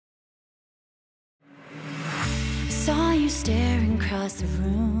saw you staring across the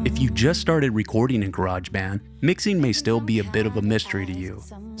room. If you just started recording in GarageBand, mixing may still be a bit of a mystery to you.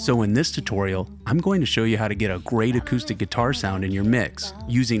 So in this tutorial, I'm going to show you how to get a great acoustic guitar sound in your mix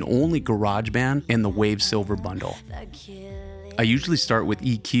using only GarageBand and the Wave Silver bundle. I usually start with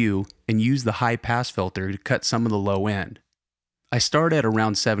EQ and use the high pass filter to cut some of the low end. I start at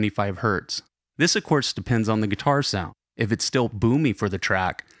around 75 Hz. This of course depends on the guitar sound. If it's still boomy for the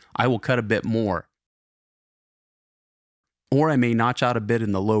track, I will cut a bit more. Or I may notch out a bit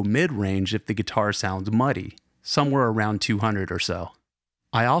in the low mid range if the guitar sounds muddy, somewhere around 200 or so.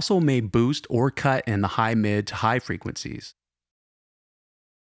 I also may boost or cut in the high mid to high frequencies.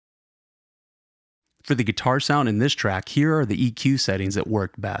 For the guitar sound in this track, here are the EQ settings that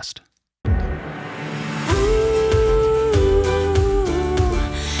work best.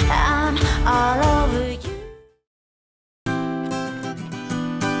 I'm all over you.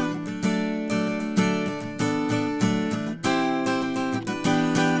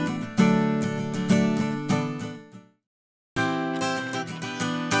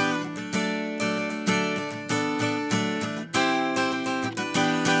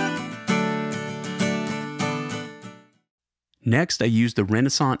 Next, I use the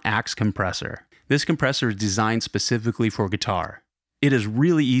Renasant Axe compressor. This compressor is designed specifically for guitar. It is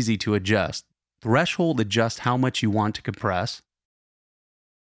really easy to adjust. Threshold adjusts how much you want to compress.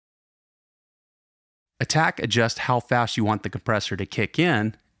 Attack adjusts how fast you want the compressor to kick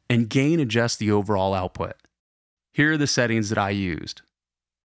in, and gain adjusts the overall output. Here are the settings that I used.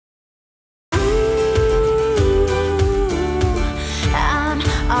 I'm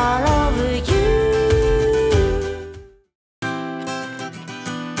all over you.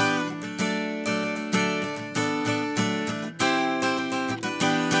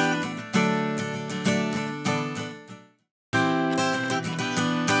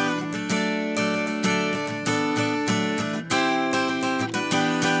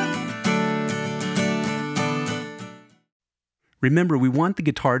 Remember, we want the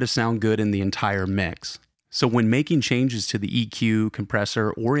guitar to sound good in the entire mix. So when making changes to the EQ,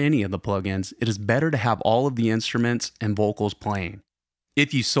 compressor, or any of the plugins, it is better to have all of the instruments and vocals playing.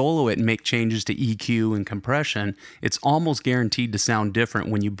 If you solo it and make changes to EQ and compression, it's almost guaranteed to sound different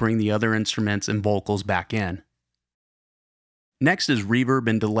when you bring the other instruments and vocals back in. Next is reverb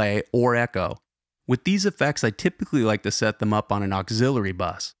and delay or echo. With these effects, I typically like to set them up on an auxiliary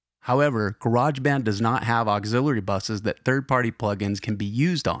bus. However, GarageBand does not have auxiliary buses that third-party plugins can be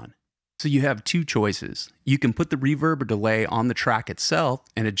used on. So you have two choices. You can put the reverb or delay on the track itself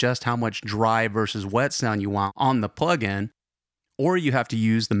and adjust how much dry versus wet sound you want on the plugin, or you have to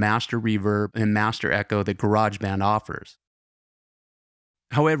use the master reverb and master echo that GarageBand offers.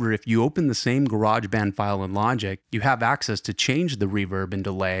 However, if you open the same GarageBand file in Logic, you have access to change the reverb and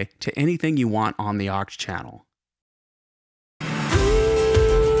delay to anything you want on the aux channel.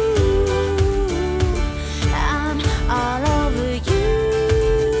 All over you.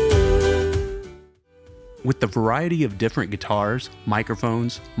 With the variety of different guitars,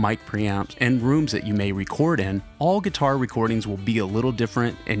 microphones, mic preamps, and rooms that you may record in, all guitar recordings will be a little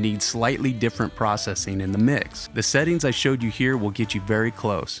different and need slightly different processing in the mix. The settings I showed you here will get you very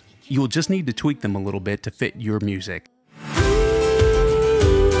close. You will just need to tweak them a little bit to fit your music.